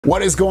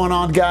What is going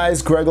on,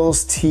 guys?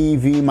 Greggles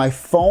TV. My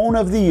phone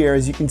of the year,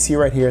 as you can see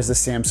right here, is the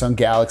Samsung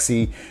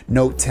Galaxy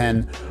Note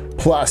 10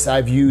 Plus.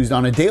 I've used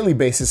on a daily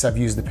basis, I've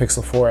used the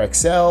Pixel 4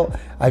 XL,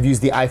 I've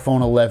used the iPhone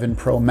 11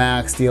 Pro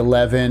Max, the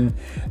iPhone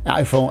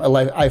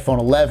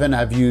 11,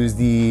 I've used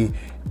the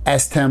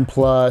S10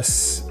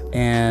 Plus,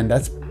 and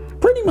that's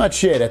pretty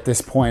much it at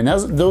this point.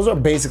 Those are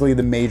basically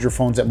the major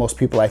phones that most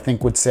people, I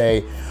think, would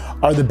say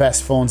are the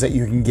best phones that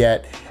you can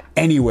get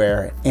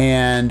anywhere,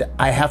 and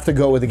I have to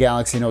go with the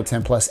Galaxy Note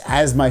 10 Plus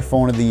as my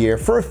phone of the year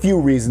for a few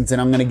reasons,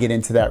 and I'm going to get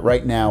into that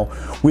right now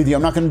with you.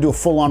 I'm not going to do a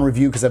full-on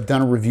review because I've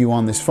done a review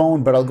on this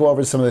phone, but I'll go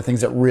over some of the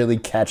things that really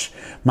catch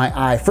my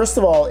eye. First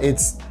of all,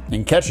 it's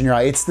in catching your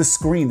eye, it's the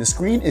screen. The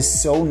screen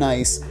is so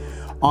nice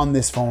on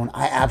this phone.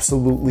 I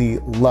absolutely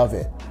love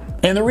it.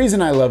 And the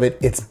reason I love it,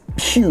 it's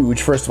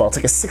huge. First of all, it's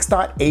like a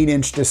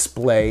 6.8-inch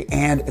display,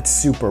 and it's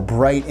super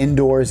bright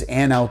indoors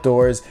and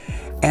outdoors.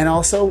 And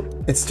also,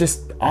 it's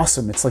just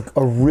awesome. It's like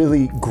a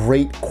really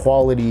great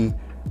quality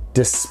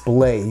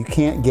display. You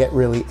can't get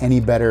really any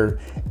better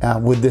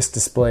with this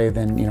display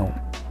than,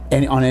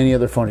 on any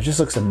other phone. It just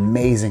looks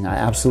amazing. I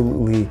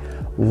absolutely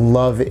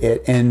love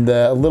it. And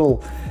the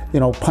little,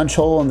 punch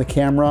hole in the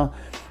camera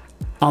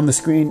on the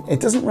screen, it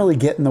doesn't really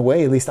get in the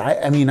way. At least I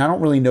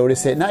don't really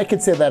notice it. And I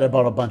could say that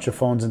about a bunch of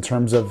phones in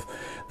terms of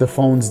the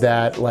phones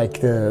that, like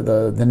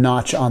the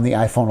notch on the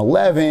iPhone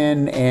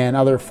 11 and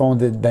other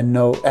phones, the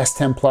Note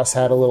S10 Plus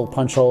had a little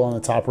punch hole on the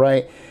top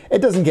right.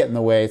 It doesn't get in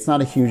the way. It's not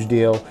a huge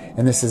deal,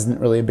 and this isn't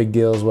really a big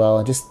deal as well.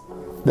 And just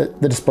the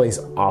display is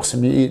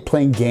awesome. You're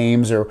playing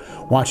games or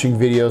watching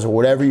videos or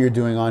whatever you're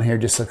doing on here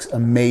just looks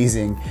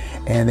amazing.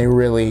 And they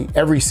really,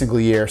 every single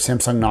year,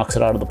 Samsung knocks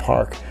it out of the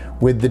park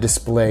with the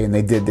display, and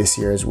they did this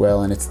year as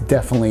well. And it's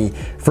definitely,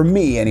 for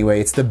me anyway,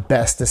 it's the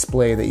best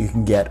display that you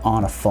can get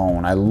on a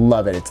phone. I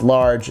love it. It's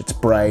large, it's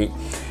bright,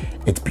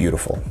 it's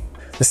beautiful.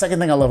 The second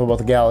thing I love about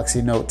the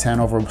Galaxy Note 10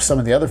 over some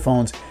of the other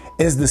phones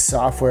is the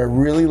software. I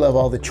really love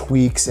all the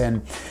tweaks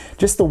and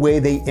just the way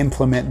they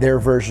implement their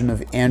version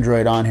of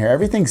Android on here.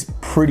 Everything's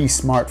pretty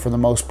smart for the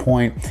most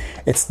point.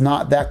 It's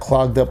not that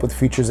clogged up with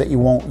features that you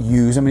won't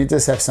use. I mean, it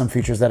does have some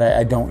features that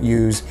I don't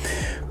use,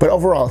 but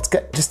overall, it's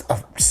got just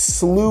a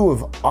slew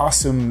of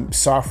awesome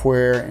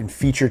software and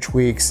feature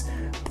tweaks.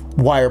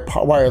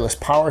 Wireless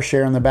power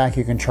share on the back.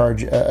 You can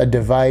charge a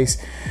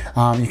device.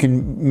 You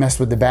can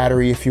mess with the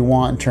battery if you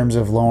want in terms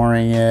of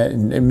lowering it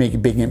and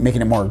making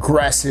it more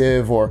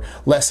aggressive or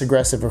less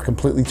aggressive or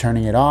completely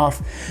turning it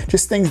off.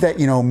 Just things that,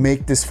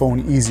 make this phone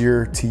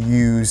easier to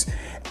use.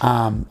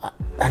 I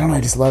don't know,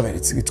 I just love it.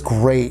 It's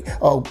great.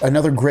 Oh,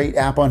 another great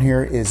app on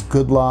here is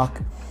Good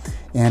Lock.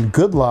 And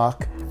Good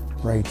Lock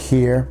right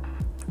here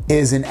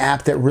is an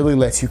app that really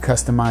lets you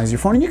customize your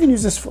phone. And you can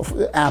use this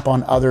app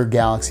on other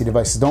Galaxy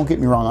devices. Don't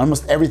get me wrong,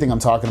 almost everything I'm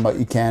talking about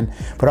you can,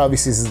 but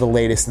obviously this is the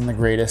latest and the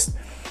greatest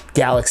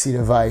Galaxy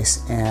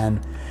device,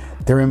 and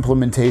their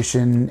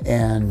implementation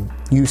and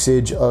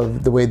usage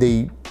of the way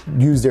they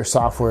use their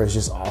software is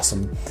just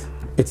awesome.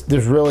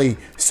 There's really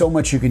so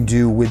much you can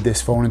do with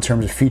this phone in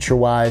terms of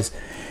feature-wise.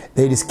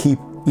 They just keep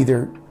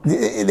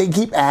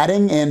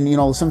adding,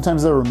 and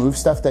sometimes they'll remove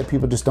stuff that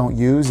people just don't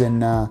use,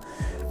 and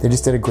they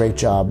just did a great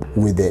job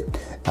with it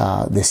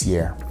this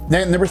year.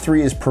 Then number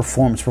 3 is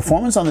performance.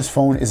 Performance on this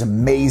phone is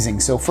amazing.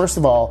 So first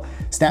of all,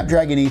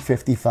 Snapdragon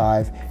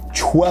 855,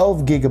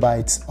 12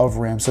 gigabytes of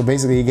RAM. So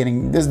basically you're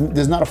getting,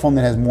 there's not a phone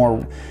that has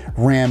more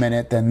RAM in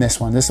it than this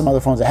one. There's some other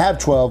phones that have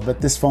 12,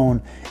 but this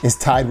phone is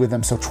tied with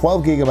them. So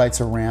 12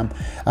 gigabytes of RAM.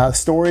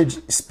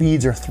 Storage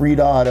speeds are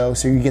 3.0,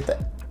 so you get the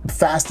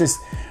fastest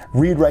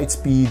read-write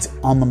speeds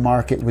on the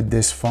market with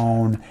this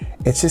phone.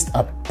 It's just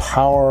a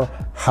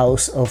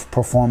powerhouse of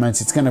performance.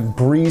 It's gonna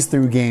breeze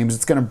through games.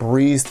 It's gonna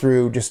breeze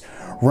through just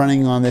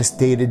running on this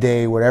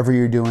day-to-day, whatever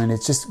you're doing.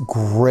 It's just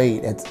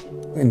great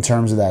in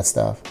terms of that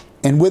stuff.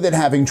 And with it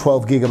having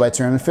 12 gigabytes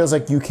of RAM, it feels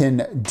like you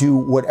can do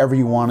whatever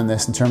you want in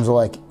this in terms of,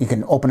 like, you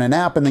can open an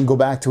app and then go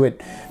back to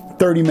it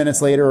 30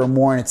 minutes later or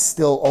more, and it's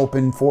still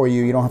open for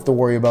you. You don't have to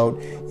worry about,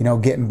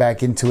 getting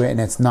back into it, and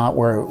it's not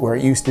where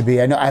it used to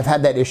be. I know I've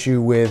had that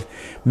issue with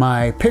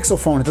my Pixel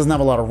phone. It doesn't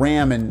have a lot of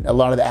RAM, and a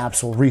lot of the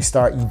apps will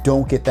restart. You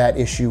don't get that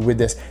issue with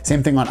this.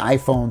 Same thing on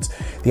iPhones.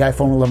 The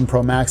iPhone 11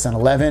 Pro Max and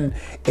 11,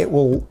 it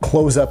will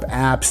close up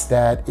apps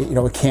that,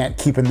 it can't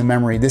keep in the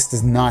memory. This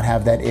does not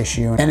have that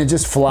issue, and it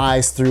just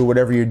flies through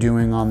whatever you're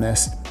doing on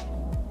this.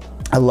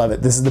 I love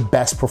it. This is the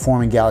best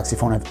performing Galaxy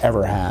phone I've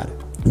ever had.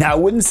 Now, I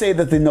wouldn't say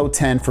that the Note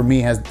 10 for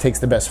me takes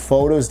the best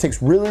photos. It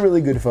takes really,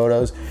 really good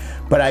photos,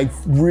 but I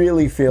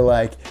really feel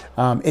like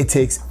it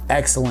takes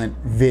excellent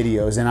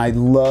videos, and I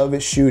love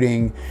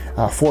shooting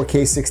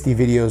 4K 60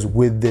 videos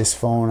with this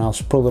phone. I'll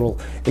just put a little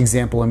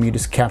example of me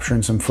just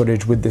capturing some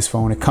footage with this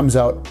phone. It comes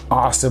out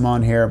awesome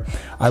on here.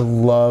 I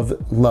love,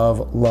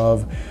 love,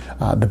 love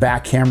the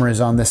back cameras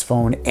on this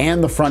phone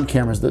and the front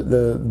cameras.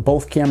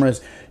 Both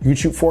cameras, you can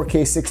shoot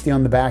 4K 60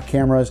 on the back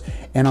cameras,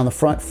 and on the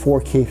front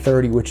 4K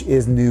 30, which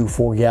is new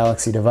for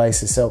Galaxy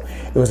devices. So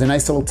it was a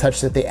nice little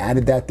touch that they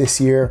added that this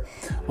year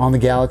on the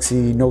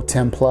Galaxy Note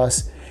 10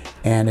 Plus.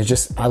 And it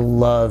just, I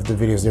love the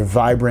videos. They're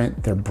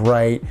vibrant, they're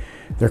bright,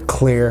 they're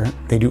clear,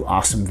 they do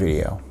awesome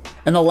video.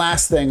 And the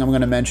last thing I'm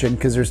gonna mention,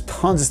 because there's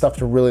tons of stuff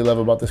to really love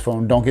about this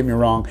phone, don't get me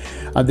wrong,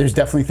 there's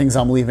definitely things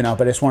I'm leaving out,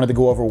 but I just wanted to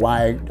go over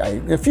why,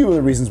 a few of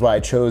the reasons why I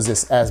chose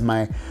this as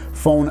my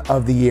phone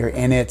of the year,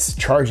 and it's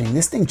charging.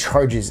 This thing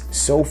charges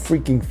so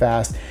freaking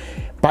fast.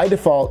 By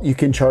default, you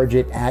can charge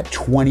it at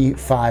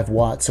 25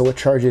 watts, so it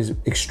charges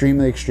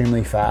extremely,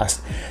 extremely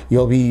fast.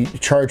 You'll be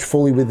charged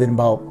fully within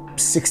about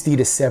 60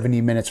 to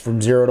 70 minutes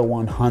from 0 to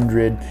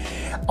 100.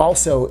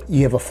 Also,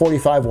 you have a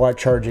 45 watt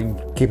charging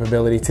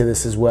capability to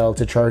this as well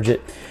to charge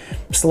it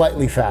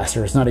slightly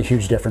faster. It's not a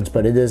huge difference,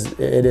 but it is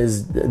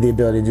the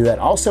ability to do that.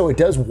 Also, it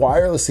does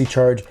wirelessly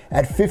charge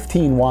at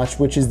 15 watts,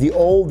 which is the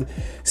old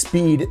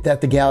speed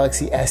that the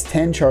Galaxy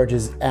S10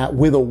 charges at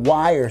with a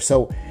wire.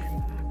 So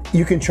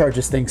you can charge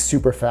this thing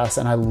super fast,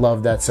 and I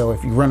love that. So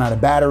if you run out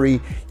of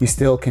battery, you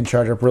still can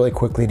charge up really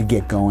quickly to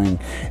get going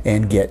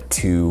and get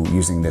to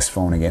using this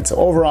phone again. So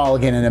overall,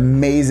 again, an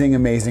amazing,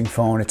 amazing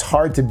phone. It's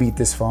hard to beat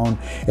this phone.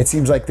 It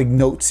seems like the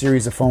Note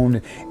series of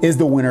phone is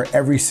the winner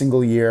every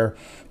single year.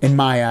 In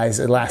my eyes,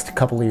 it lasts a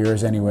couple of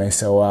years anyway.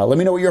 So let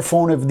me know what your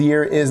phone of the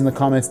year is in the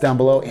comments down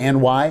below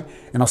and why,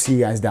 and I'll see you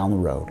guys down the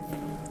road.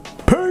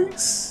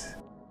 Peace!